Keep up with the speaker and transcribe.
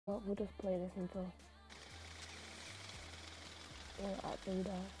But we'll just play this until it actually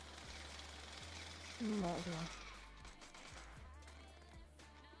dies. Might as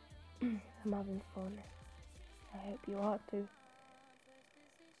well. I'm having fun. I hope you are too.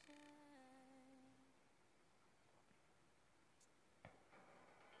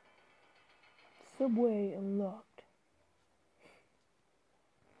 Subway unlocked.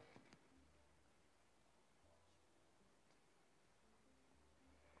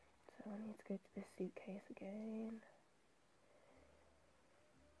 So I need to go to this suitcase again.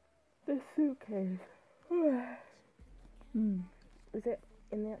 This suitcase. Is it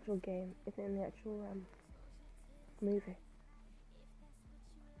in the actual game? Is it in the actual movie?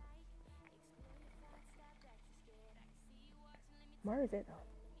 Where is it though?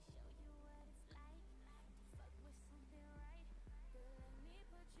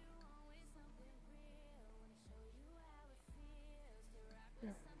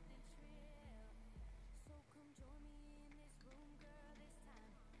 No.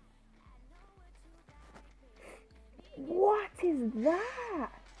 What is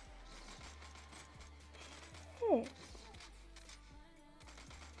that? Shit.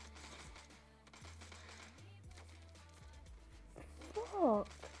 Fuck.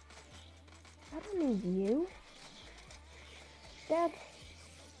 I don't need you. Dad.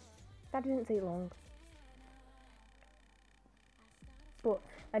 That didn't take long. But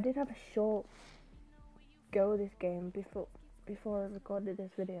I did have a short go of this game before I recorded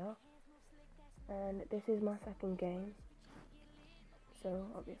this video. And this is my second game. So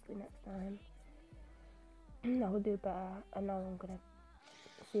obviously next time I will do better, and now I'm gonna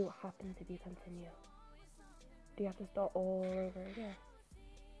see what happens if you continue. Do you have to start all over again?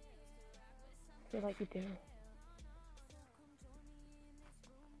 I feel like you do.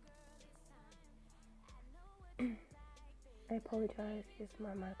 I apologize if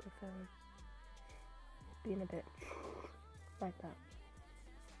my microphone is being a bit like that.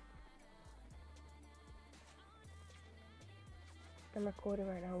 I'm recording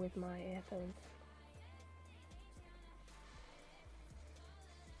right now with my earphones.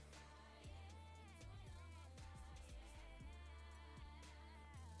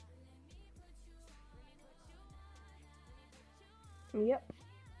 Yep.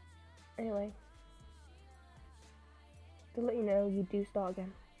 Anyway, to let you know, you do start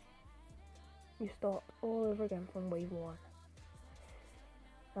again. You start all over again from wave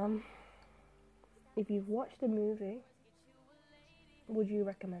 1. If you've watched the movie, would you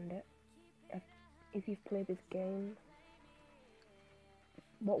recommend it? If you've played this game,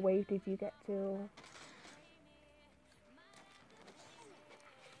 what wave did you get to?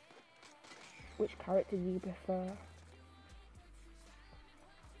 Which character do you prefer?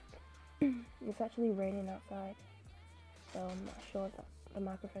 It's actually raining outside, so I'm not sure that the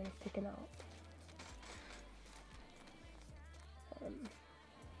microphone is picking up.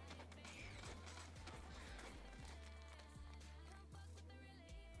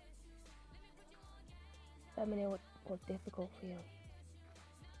 Let me know what's difficult for you.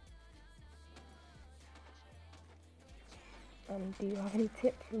 And do you have any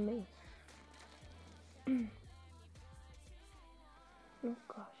tips for me? Oh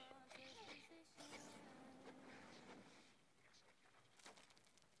gosh.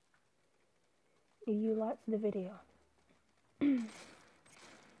 If you liked the video,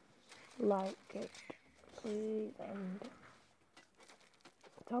 like it, please, and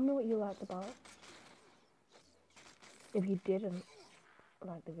tell me what you liked about it. If you didn't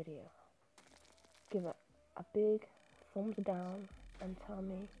like the video, give it a big thumbs down and tell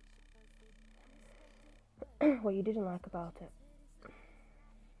me what you didn't like about it.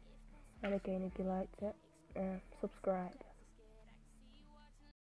 And again, if you liked it, subscribe.